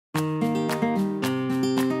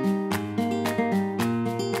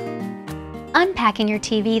unpacking your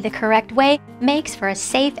TV the correct way makes for a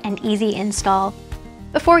safe and easy install.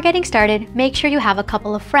 Before getting started, make sure you have a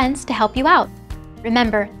couple of friends to help you out.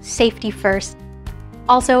 Remember, safety first.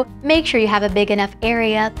 Also, make sure you have a big enough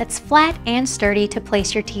area that's flat and sturdy to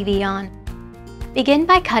place your TV on. Begin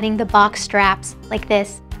by cutting the box straps, like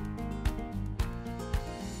this.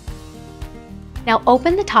 Now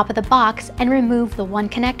open the top of the box and remove the One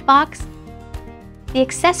Connect box, the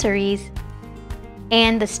accessories,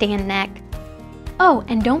 and the stand neck. Oh,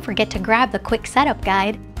 and don't forget to grab the quick setup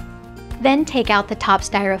guide. Then take out the top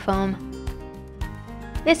styrofoam.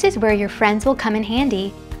 This is where your friends will come in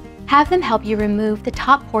handy. Have them help you remove the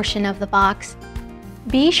top portion of the box.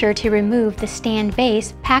 Be sure to remove the stand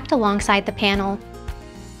base packed alongside the panel.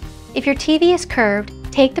 If your TV is curved,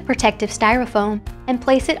 take the protective styrofoam and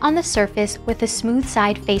place it on the surface with the smooth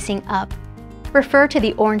side facing up. Refer to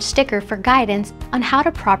the orange sticker for guidance on how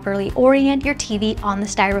to properly orient your TV on the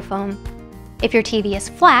styrofoam. If your TV is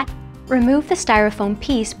flat, remove the styrofoam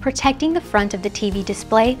piece protecting the front of the TV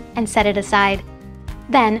display and set it aside.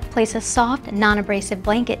 Then, place a soft, non-abrasive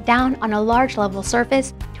blanket down on a large level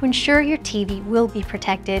surface to ensure your TV will be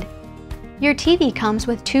protected. Your TV comes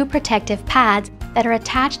with 2 protective pads that are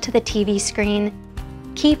attached to the TV screen.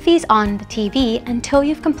 Keep these on the TV until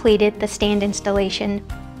you've completed the stand installation.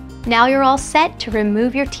 Now you're all set to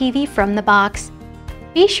remove your TV from the box.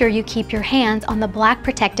 Be sure you keep your hands on the black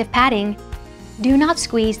protective padding. Do not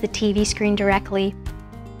squeeze the TV screen directly.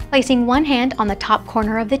 Placing one hand on the top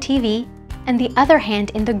corner of the TV and the other hand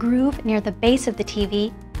in the groove near the base of the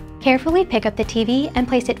TV, carefully pick up the TV and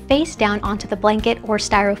place it face down onto the blanket or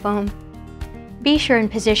styrofoam. Be sure and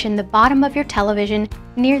position the bottom of your television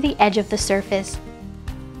near the edge of the surface.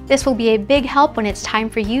 This will be a big help when it's time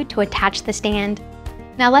for you to attach the stand.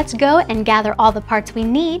 Now let's go and gather all the parts we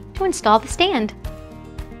need to install the stand.